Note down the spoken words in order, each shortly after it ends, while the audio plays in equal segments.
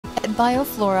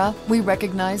BioFlora, we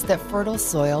recognize that fertile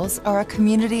soils are a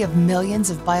community of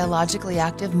millions of biologically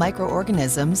active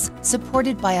microorganisms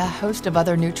supported by a host of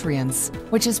other nutrients,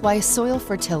 which is why soil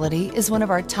fertility is one of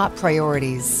our top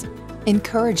priorities.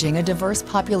 Encouraging a diverse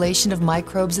population of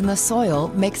microbes in the soil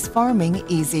makes farming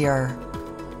easier.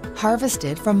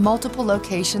 Harvested from multiple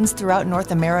locations throughout North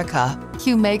America,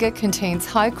 Humega contains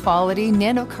high-quality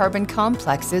nanocarbon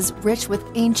complexes rich with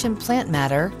ancient plant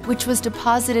matter, which was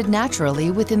deposited naturally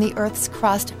within the Earth's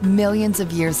crust millions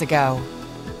of years ago.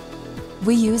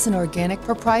 We use an organic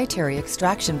proprietary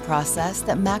extraction process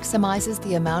that maximizes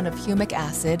the amount of humic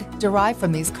acid derived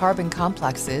from these carbon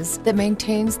complexes that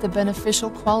maintains the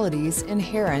beneficial qualities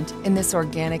inherent in this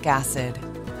organic acid.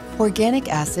 Organic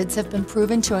acids have been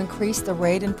proven to increase the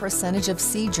rate and percentage of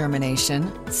seed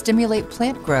germination, stimulate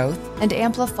plant growth, and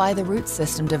amplify the root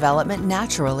system development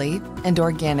naturally and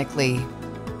organically.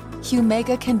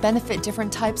 Humega can benefit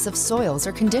different types of soils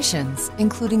or conditions,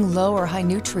 including low or high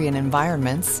nutrient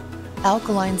environments,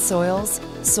 alkaline soils,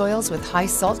 soils with high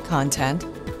salt content,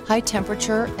 high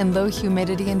temperature and low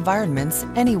humidity environments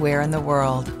anywhere in the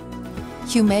world.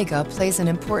 Humega plays an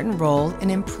important role in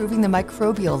improving the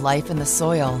microbial life in the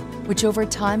soil, which over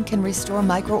time can restore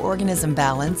microorganism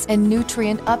balance and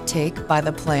nutrient uptake by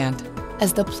the plant.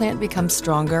 As the plant becomes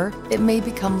stronger, it may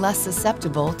become less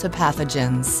susceptible to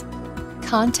pathogens.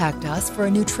 Contact us for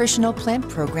a nutritional plant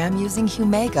program using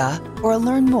Humega or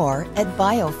learn more at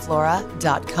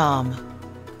bioflora.com.